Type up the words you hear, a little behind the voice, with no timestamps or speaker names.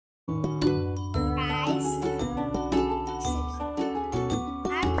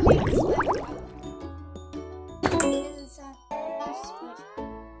is a husband.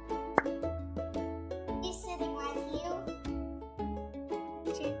 He's sitting right here.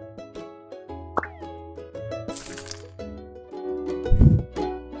 Okay.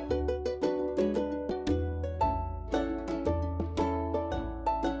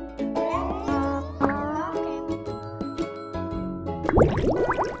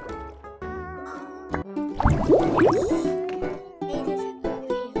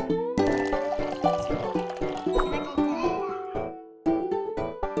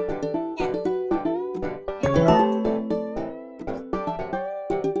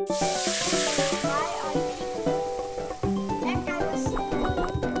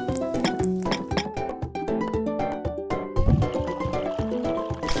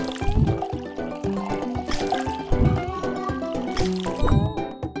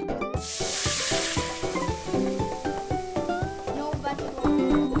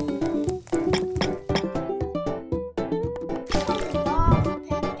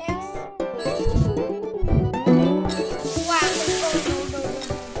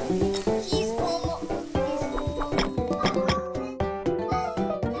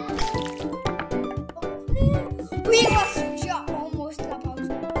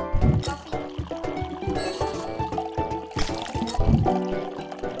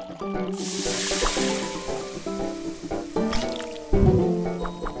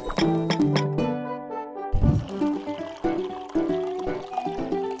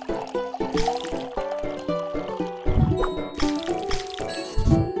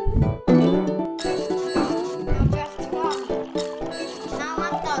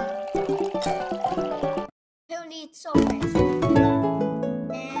 So fast.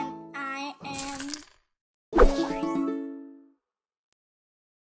 And I am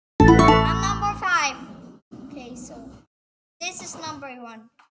I'm number 5. Okay, so this is number 1.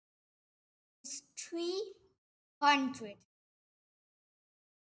 It's 300.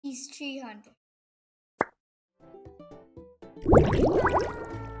 He's 300.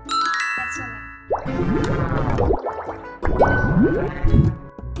 That's a lot.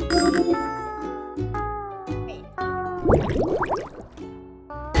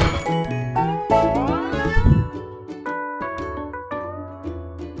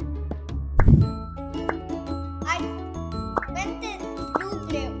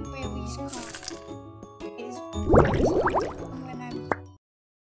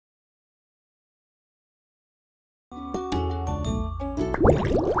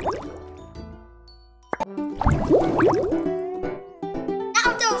 Now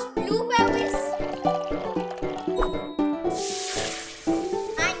those blueberries.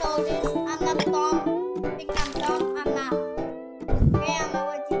 I know this. I'm not dumb. I think I'm dumb. I'm not. Okay, I know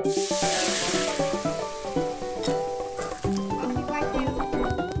what it is. Coffee right there.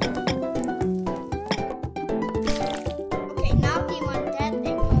 Okay, now do you want that and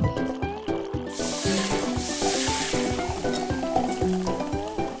coffee?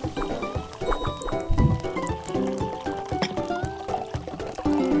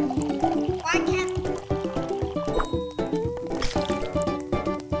 Why can't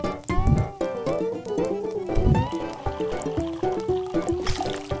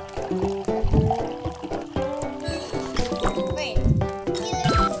wait?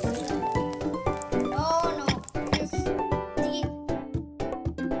 No, no. Just deep.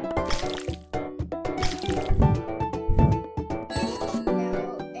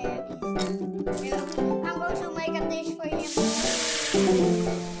 I'm going to make a dish for him.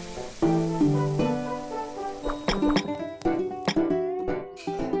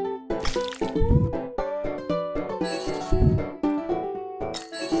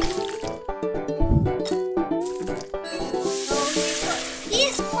 He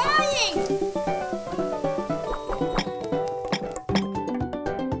is crying!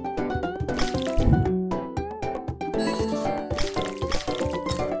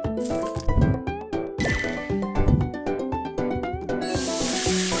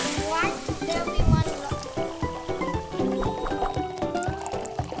 Why did everyone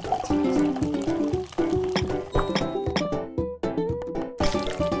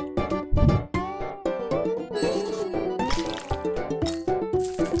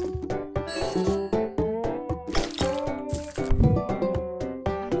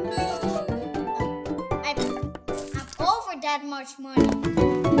I'm over that much money.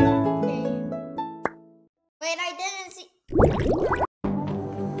 Okay. Wait, I didn't see.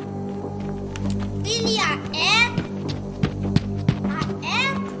 Really, I am?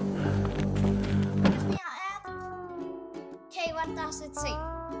 Okay, what does it say?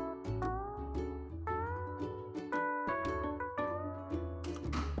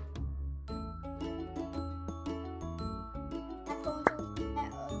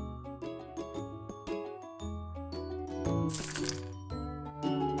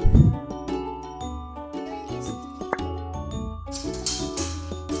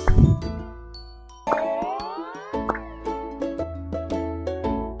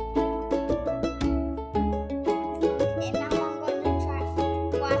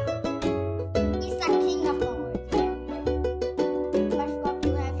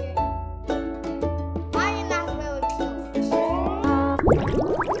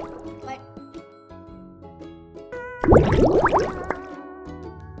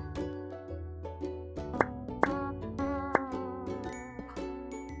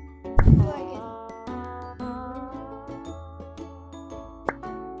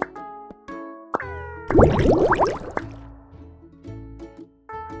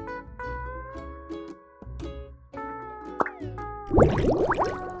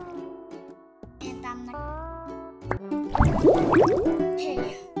 And I'm not. Okay.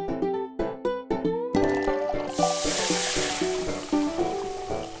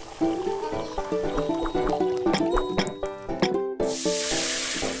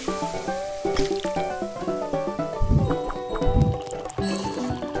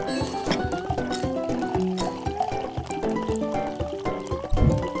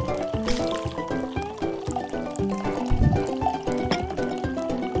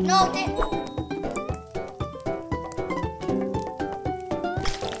 No,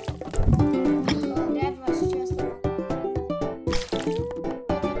 that was just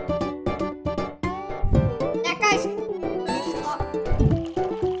that guy's.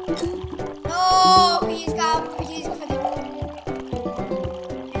 No, he's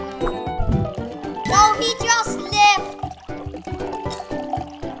no, he just left.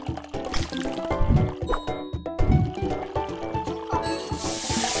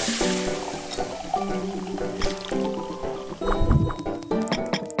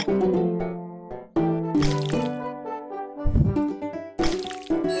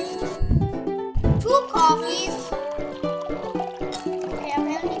 Two coffees. Okay,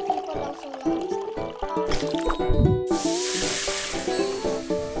 apparently people also love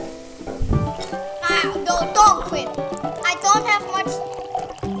don't quit. I don't have much.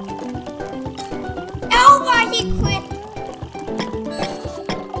 Oh, why he quit?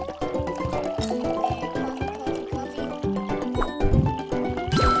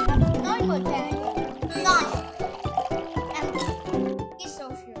 None would tell you. None. And he's so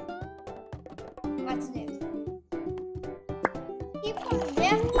sure. What's this? People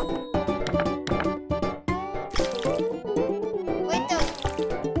left. Wait though.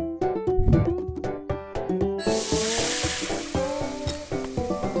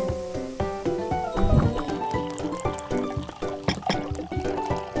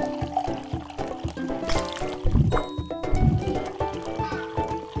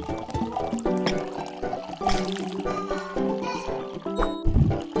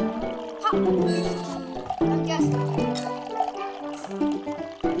 I'm just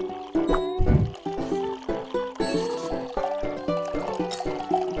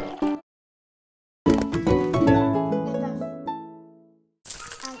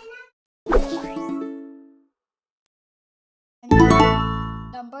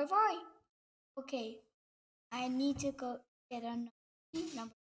number 5. Okay, I need to go get a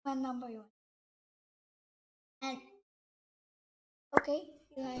number 1, number 1. And okay,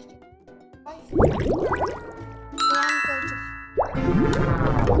 you guys do 5. So I'm going to.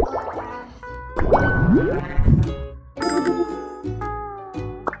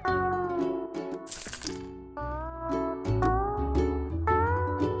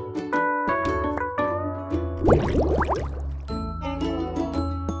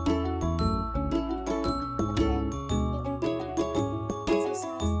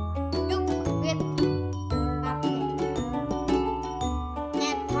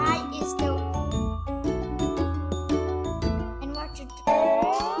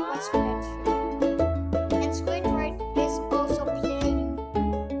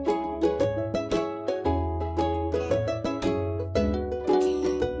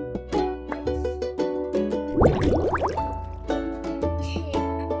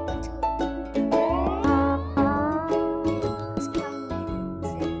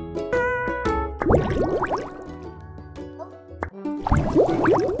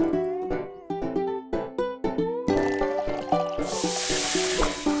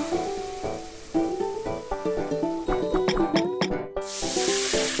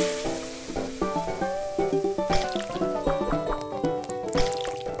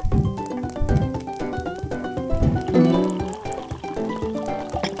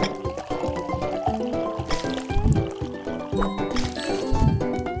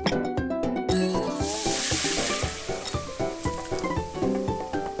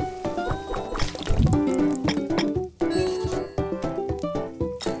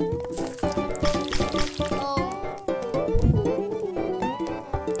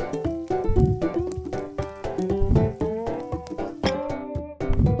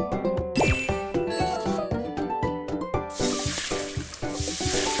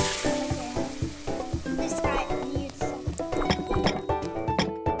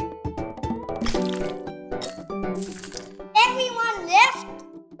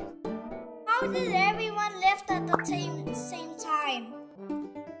 How did everyone left at the same time?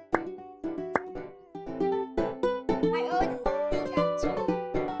 I only got two of them.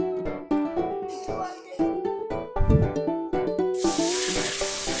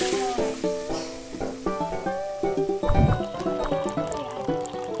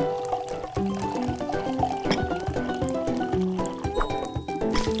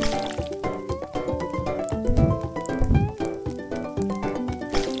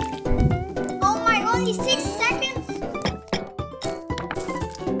 Oh my, only 6 seconds.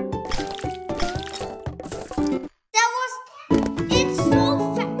 It's so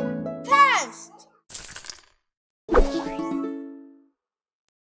fast.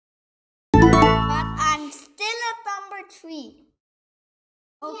 But I'm still at number 3.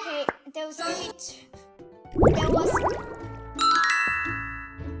 Okay, there was only there was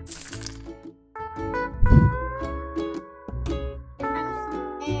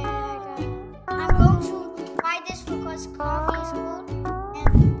I'm going to buy this because coffee is good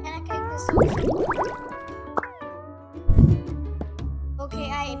and pancake is also good. Okay,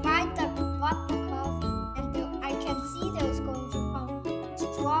 I bought the coffee and I can see there's going to come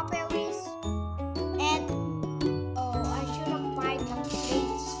strawberries and I shouldn't buy the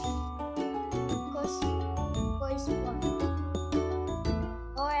plates because first one.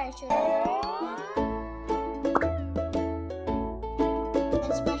 Or I shouldn't.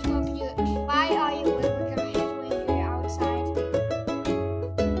 And SpongeBob, why are you waving your head when you're outside?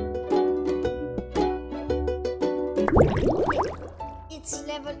 It's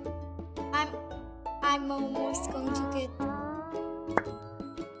level. I'm almost going to get.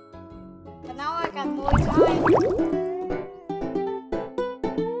 But now I got more time.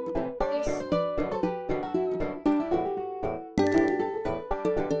 Yes.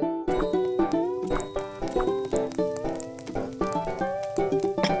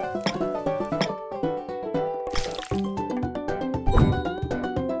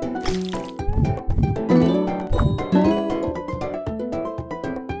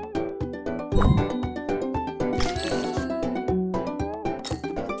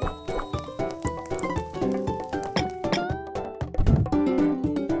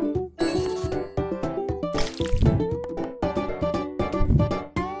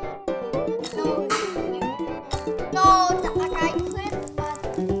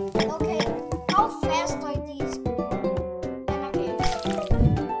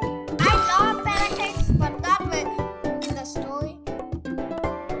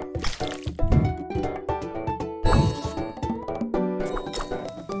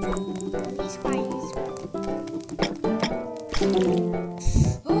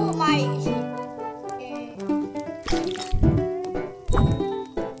 Oh my!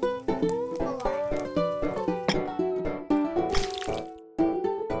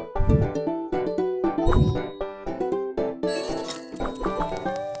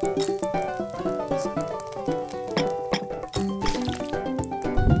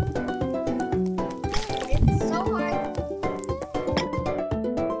 It's so hard.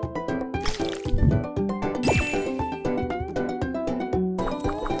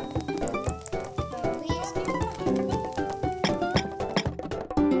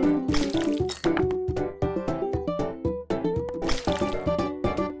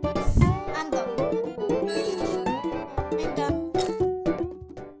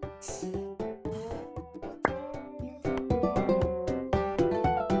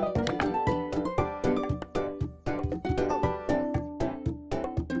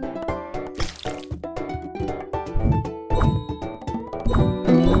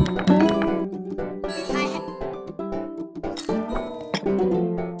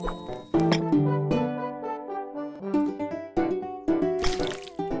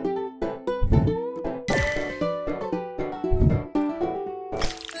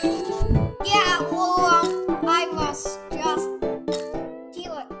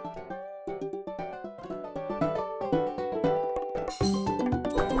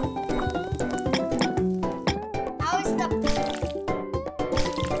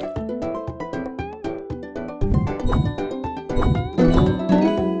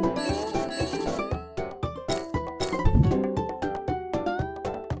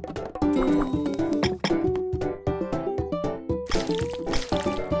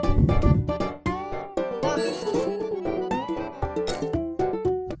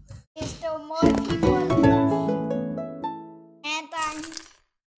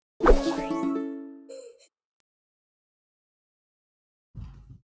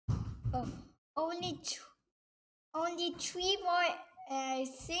 Oh, only 3 more, I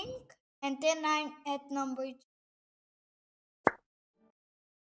think, and then I'm at number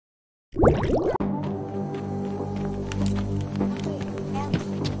Only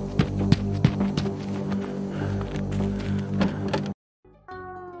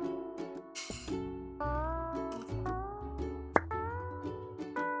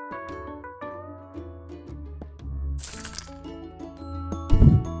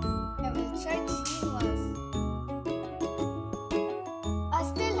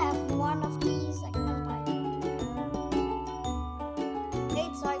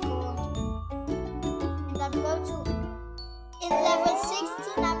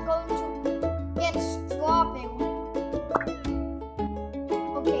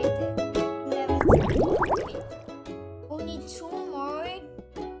two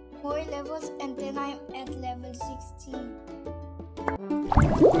more levels and then I'm at level 16.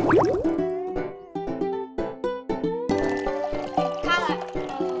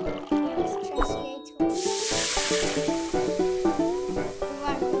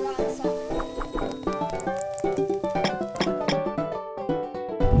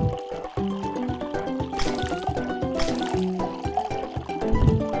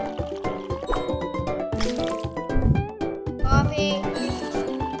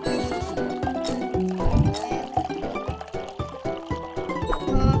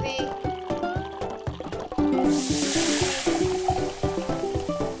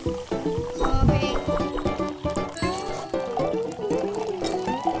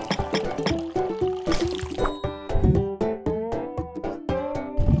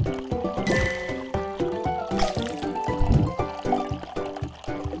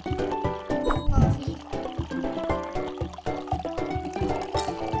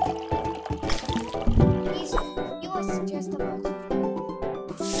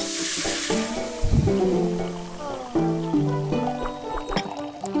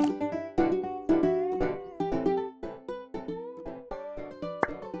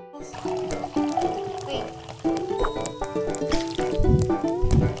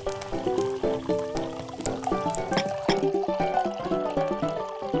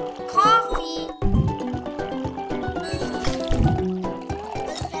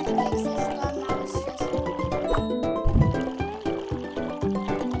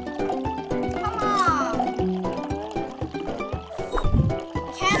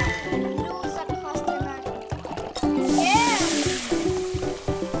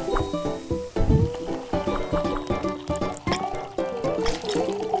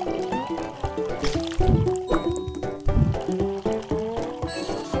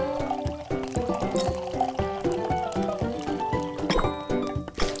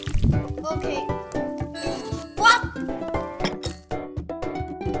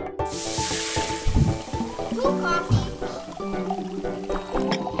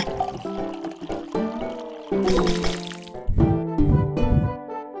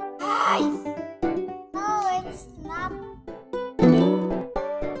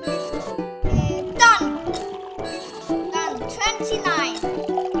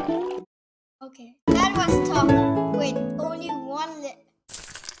 Okay, that was tough. Wait, only one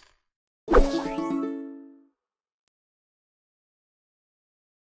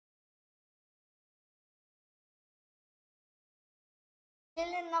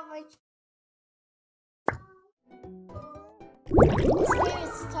still in level. This game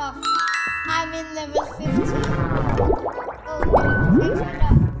is tough. I'm in level 15. Oh, thanks for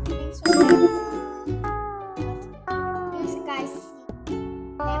that. These guys see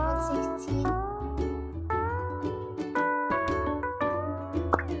level 16.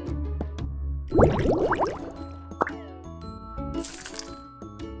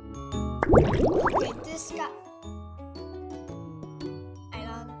 Okay, this guy. I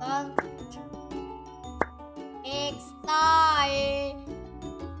don't know.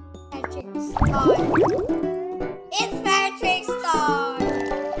 Patrick Star. It's Patrick Star.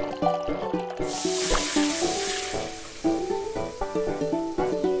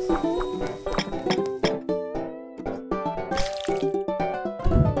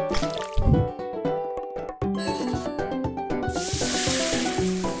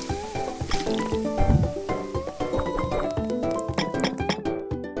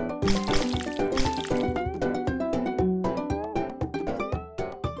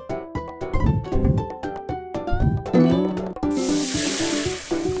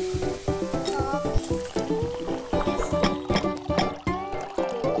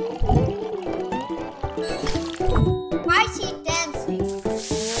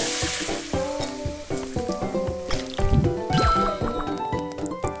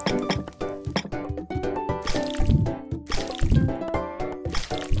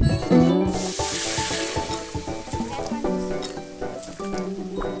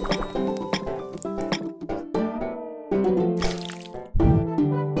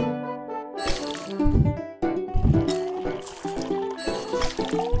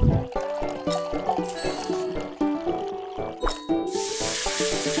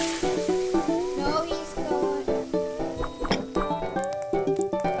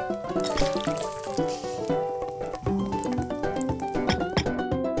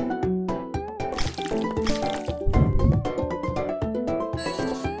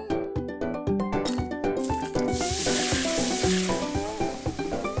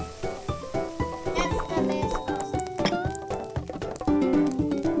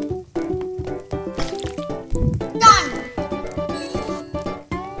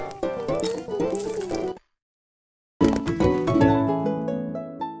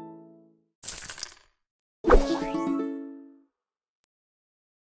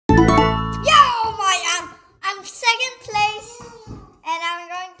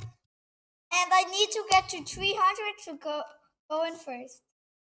 And I need to get to 300 to go in first.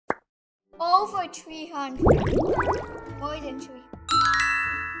 Over 300. More than 300.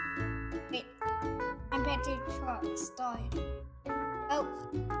 Wait. I'm better to start. Oh,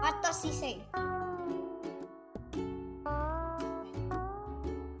 what does he say?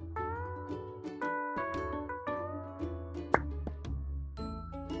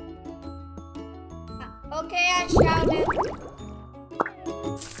 Okay, I shouted.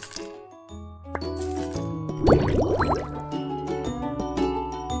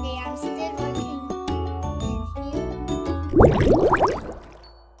 Okay, I'm still working here.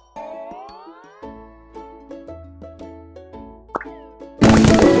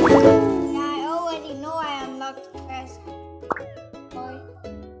 Yeah, I already know I unlocked the first boy.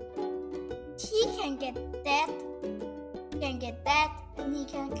 He can get that. He can get that, and he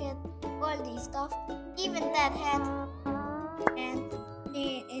can get all these stuff. Even that hat. And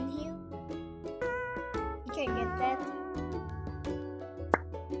in here, you can get that.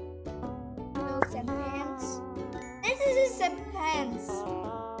 Clothes and pants. This is the pants.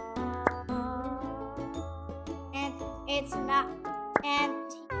 And it's not. And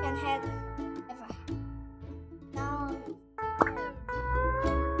he can have ever. No.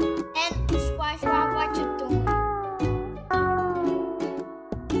 And SpongeBob, what you doing?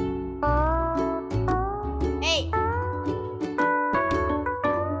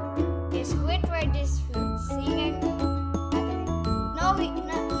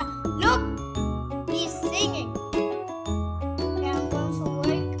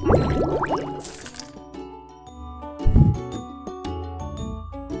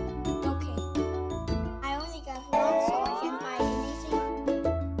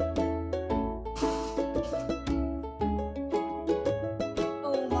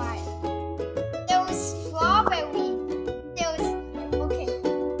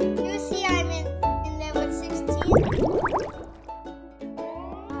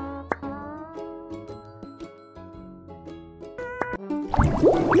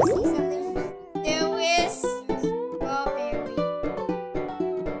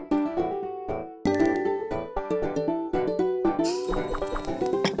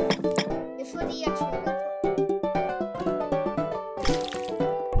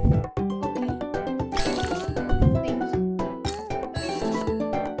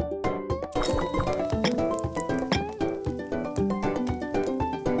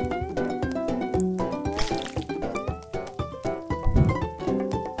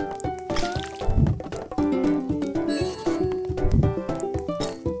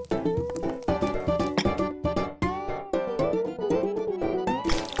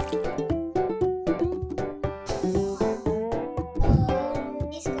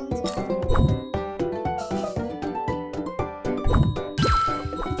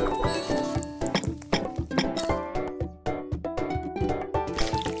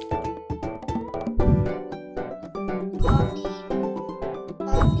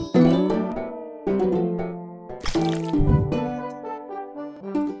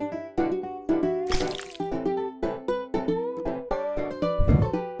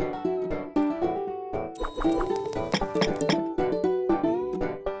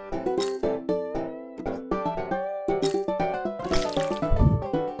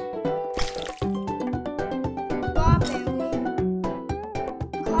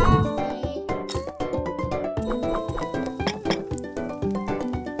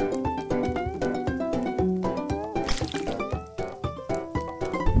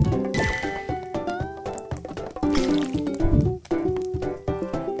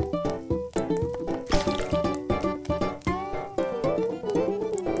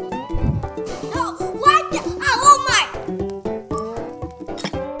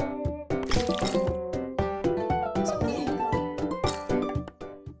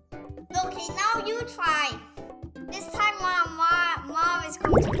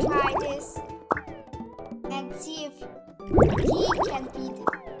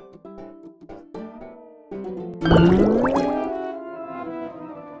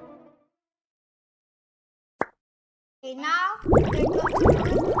 Okay, now we're going to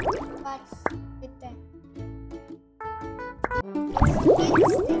do what's with them.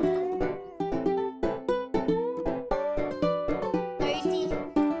 Instinct. 30.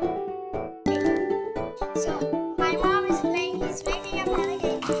 Okay. So my mom is playing. He's making a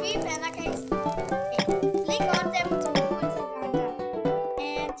pancake. 3 pancakes. Okay. Click on them to put it on top.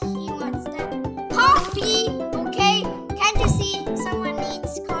 And he wants that coffee. Okay. Can't you see? Someone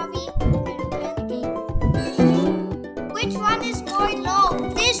needs coffee and pancake. Which one is more low?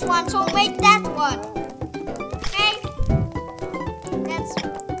 This one. So make that one. Okay. That's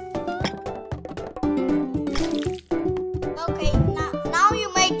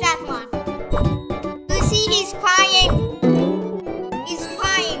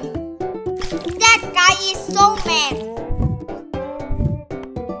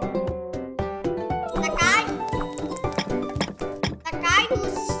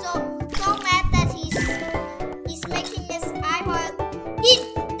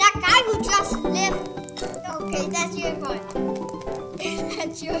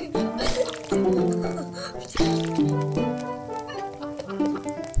That's your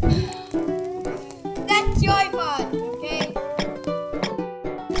That's your part, okay?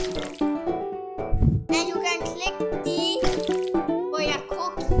 And you can click D for your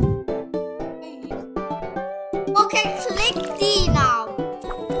cookie. Okay, click D now.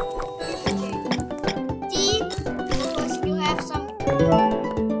 Okay. D because you have some.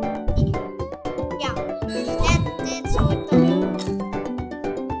 Yeah, that's what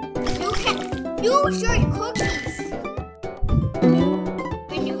you can use your cookies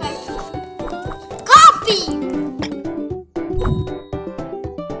when you have coffee.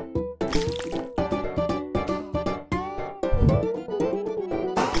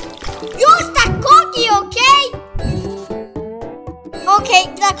 Use the cookie, okay? Okay,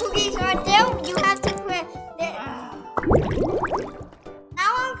 the cookies are there. You have to put it.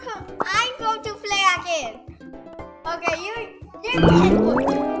 Now I'm going to play again. Okay, you can put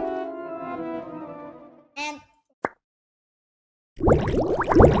it. And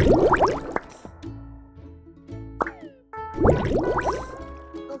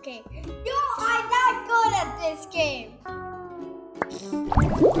okay, you are not good at this game.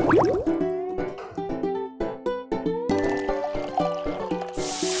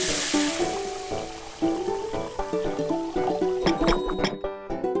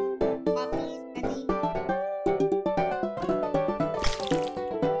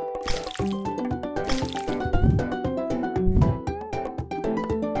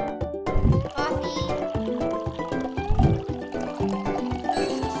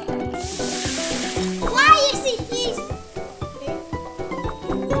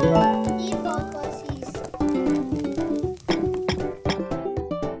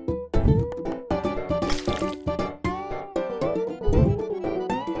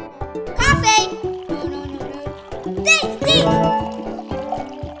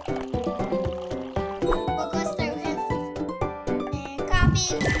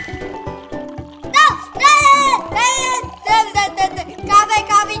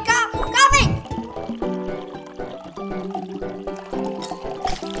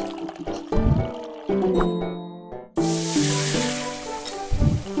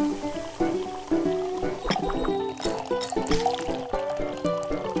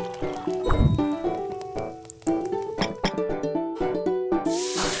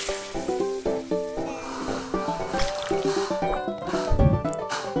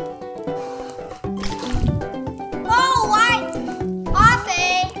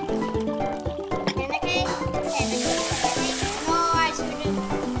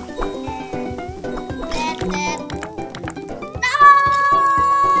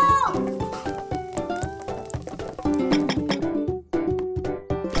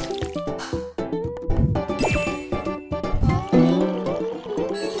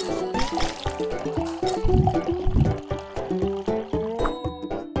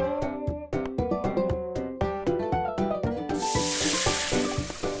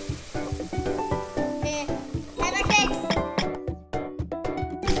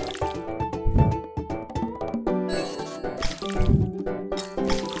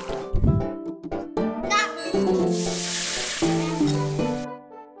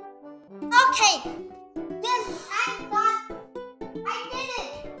 Okay, then I'm done. I did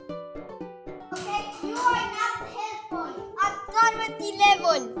it. Okay, you are not helpful. I'm done with the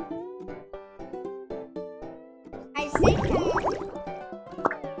level. I think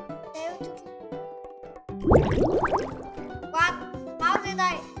what?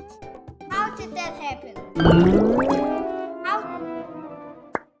 How did that happen?